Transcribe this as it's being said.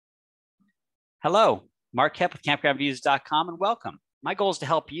Hello, Mark Hepp with campgroundsviews.com and welcome. My goal is to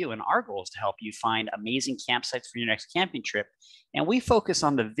help you, and our goal is to help you find amazing campsites for your next camping trip. And we focus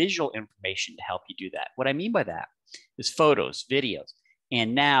on the visual information to help you do that. What I mean by that is photos, videos,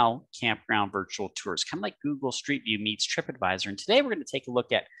 and now Campground Virtual Tours, kind of like Google Street View meets TripAdvisor. And today we're going to take a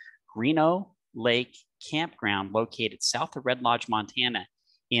look at Greenough Lake Campground located south of Red Lodge, Montana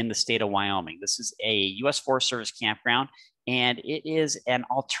in the state of Wyoming. This is a U.S. Forest Service campground, and it is an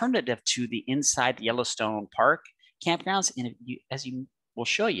alternative to the inside the Yellowstone Park campgrounds. And as you will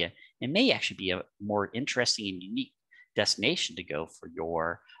show you, it may actually be a more interesting and unique destination to go for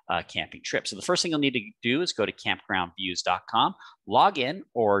your camping trip. So the first thing you'll need to do is go to campgroundviews.com, log in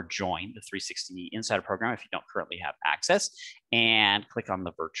or join the 360 Insider program if you don't currently have access, and click on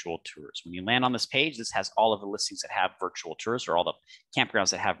the virtual tours. When you land on this page, this has all of the listings that have virtual tours, or all the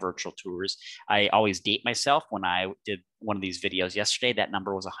campgrounds that have virtual tours. I always date myself. When I did one of these videos yesterday, that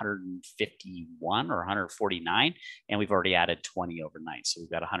number was 151 or 149, and we've already added 20 overnight. So we've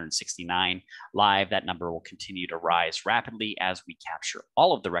got 169 live. That number will continue to rise rapidly as we capture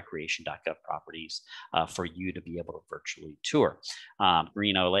all of the recreation.gov properties for you to be able to virtually tour.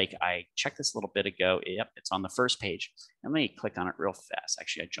 Greenough Lake, I checked this a little bit ago. Yep, it's on the first page. And let me click on it real fast.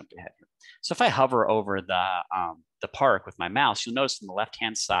 Actually, I jumped ahead here. So if I hover over the park with my mouse, you'll notice on the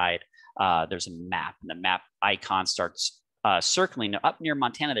left-hand side, there's a map, and the map icon starts circling up near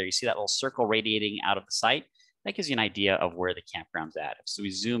Montana there. You see that little circle radiating out of the site? That gives you an idea of where the campground's at. So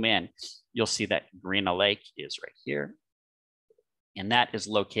we zoom in, you'll see that Greenough Lake is right here. And that is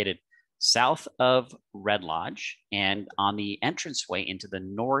located south of Red Lodge and on the entranceway into the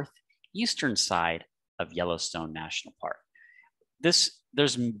northeastern side of Yellowstone National Park. There's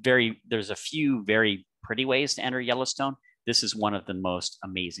a few very pretty ways to enter Yellowstone. This is one of the most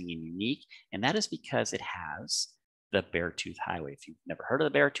amazing and unique, and that is because it has the Beartooth Highway. If you've never heard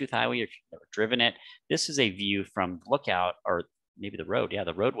of the Beartooth Highway, or if you've never driven it, this is a view from the lookout, or maybe the road,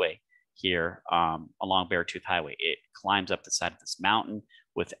 the roadway here along Beartooth Highway. It climbs up the side of this mountain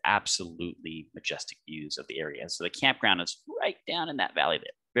with absolutely majestic views of the area. So the campground is right down in that valley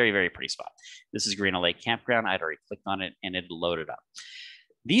there. Very, very pretty spot. This is Greenough Lake Campground. I'd already clicked on it and it loaded up.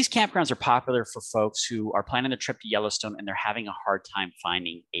 These campgrounds are popular for folks who are planning a trip to Yellowstone and they're having a hard time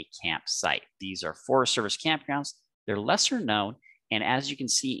finding a campsite. These are Forest Service campgrounds. They're lesser known. And as you can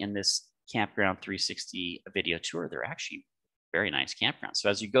see in this Campground 360 video tour, they're actually very nice campgrounds. So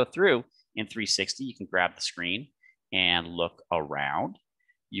as you go through in 360, you can grab the screen and look around.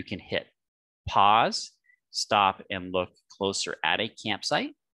 You can hit pause, stop, and look closer at a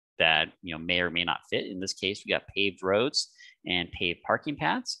campsite that may or may not fit. In this case, we got paved roads and paved parking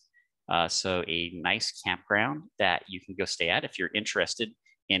paths. So a nice campground that you can go stay at if you're interested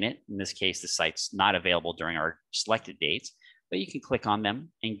in it. In this case, the site's not available during our selected dates, but you can click on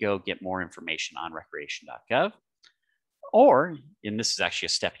them and go get more information on recreation.gov. Or, and this is actually a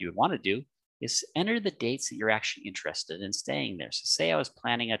step you would want to do, is enter the dates that you're actually interested in staying there. So say I was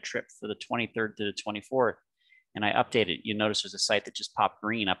planning a trip for the 23rd to the 24th, and I updated. You notice there's a site that just popped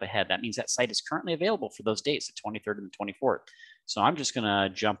green up ahead. That means that site is currently available for those dates, the 23rd and the 24th. So I'm just gonna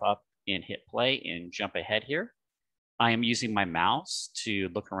jump up and hit play and jump ahead here. I am using my mouse to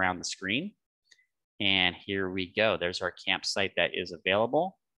look around the screen. And here we go. There's our campsite that is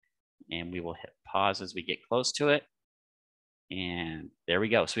available. And we will hit pause as we get close to it. And there we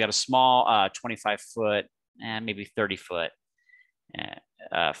go. So we got a small 25-foot and maybe 30-foot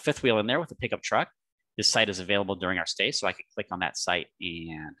fifth wheel in there with a pickup truck. This site is available during our stay, so I could click on that site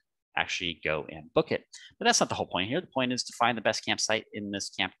and actually go and book it. But that's not the whole point here. The point is to find the best campsite in this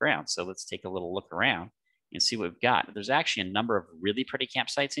campground. So let's take a little look around and see what we've got. There's actually a number of really pretty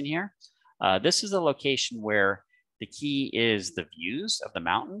campsites in here. This is a location where the key is the views of the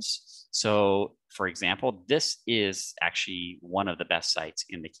mountains. So for example, this is actually one of the best sites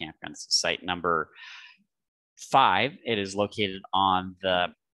in the campground. This is site number 5. It is located on the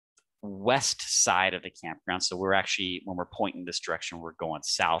west side of the campground. So we're actually, when we're pointing this direction, we're going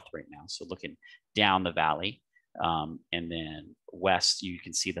south right now. So looking down the valley, and then west, you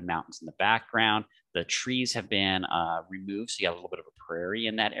can see the mountains in the background. The trees have been removed, so you got a little bit of a prairie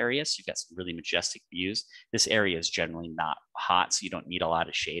in that area. So you've got some really majestic views. This area is generally not hot, so you don't need a lot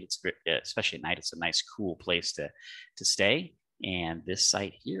of shade. It's especially at night. It's a nice, cool place to stay. And this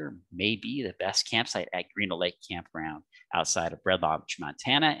site here may be the best campsite at Greenough Lake Campground outside of Red Lodge,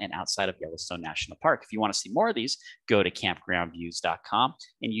 Montana, and outside of Yellowstone National Park. If you want to see more of these, go to campgroundviews.com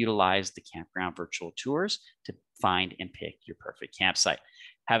and utilize the Campground Virtual Tours to find and pick your perfect campsite.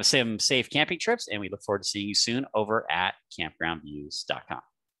 Have some safe camping trips, and we look forward to seeing you soon over at campgroundviews.com.